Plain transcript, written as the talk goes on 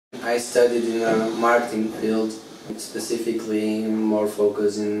I studied in a marketing field, specifically more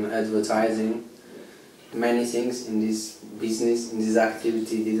focused in advertising. Many things in this business, in this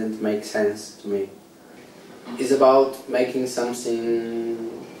activity, didn't make sense to me. It's about making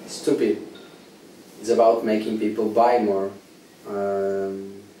something stupid. It's about making people buy more,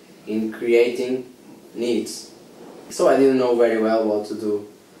 in creating needs. So I didn't know very well what to do.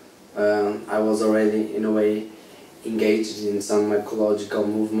 I was already, in a way, engaged in some ecological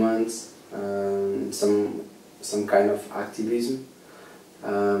movements, some kind of activism.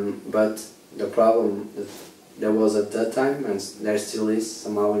 But the problem that there was at that time, and there still is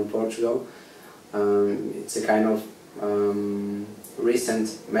somehow in Portugal, it's a kind of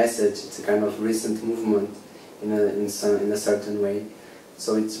recent message, it's a kind of recent movement in a certain way.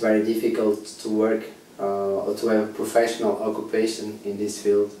 So it's very difficult to work or to have professional occupation in this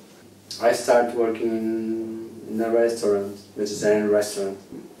field. I started working in a restaurant, vegetarian restaurant,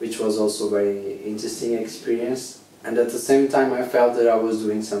 which was also a very interesting experience. And at the same time I felt that I was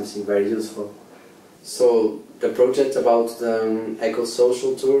doing something very useful. So the project about the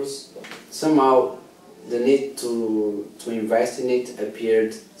eco-social tours, somehow the need to invest in it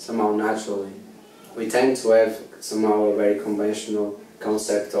appeared somehow naturally. We tend to have somehow a very conventional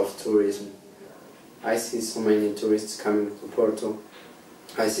concept of tourism. I see so many tourists coming to Porto.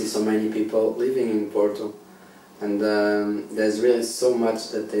 I see so many people living in Porto, and there's really so much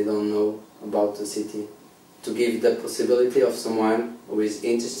that they don't know about the city. To give the possibility of someone who is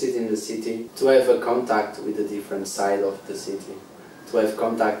interested in the city to have a contact with a different side of the city, to have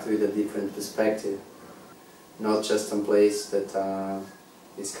contact with a different perspective, not just a place that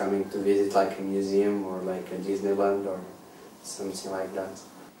is coming to visit like a museum or like a Disneyland or something like that.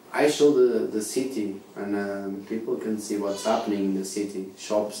 I show the city, and people can see what's happening in the city.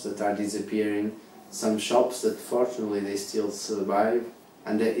 Shops that are disappearing, some shops that fortunately they still survive,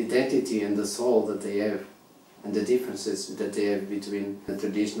 and the identity and the soul that they have, and the differences that they have between a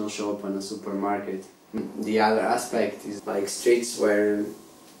traditional shop and a supermarket. The other aspect is like streets where,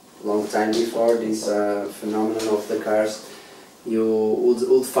 long time before this phenomenon of the cars, you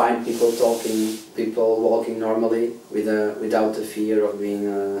would find people talking, people walking normally without the fear of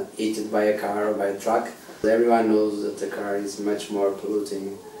being hit by a car or by a truck. Everyone knows that the car is much more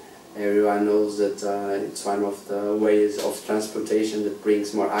polluting. Everyone knows that it's one of the ways of transportation that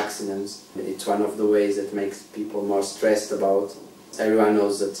brings more accidents. It's one of the ways that makes people more stressed about. Everyone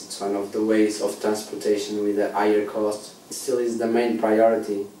knows that it's one of the ways of transportation with a higher cost. It still is the main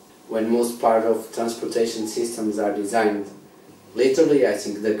priority when most part of transportation systems are designed. Literally, I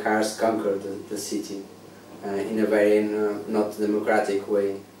think the cars conquered the city in a very not democratic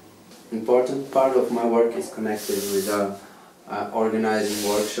way. Important part of my work is connected with organizing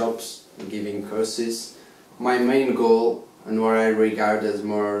workshops, giving courses. My main goal, and what I regard as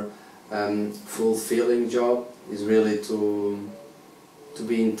more fulfilling job, is really to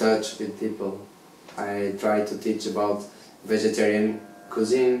be in touch with people. I try to teach about vegetarian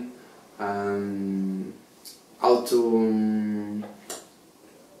cuisine, how to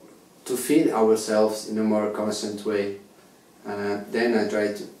feed ourselves in a more conscious way. Then I try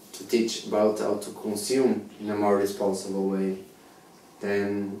to teach about how to consume in a more responsible way.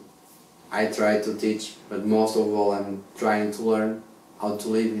 Then I try to teach, but most of all I'm trying to learn how to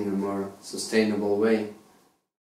live in a more sustainable way.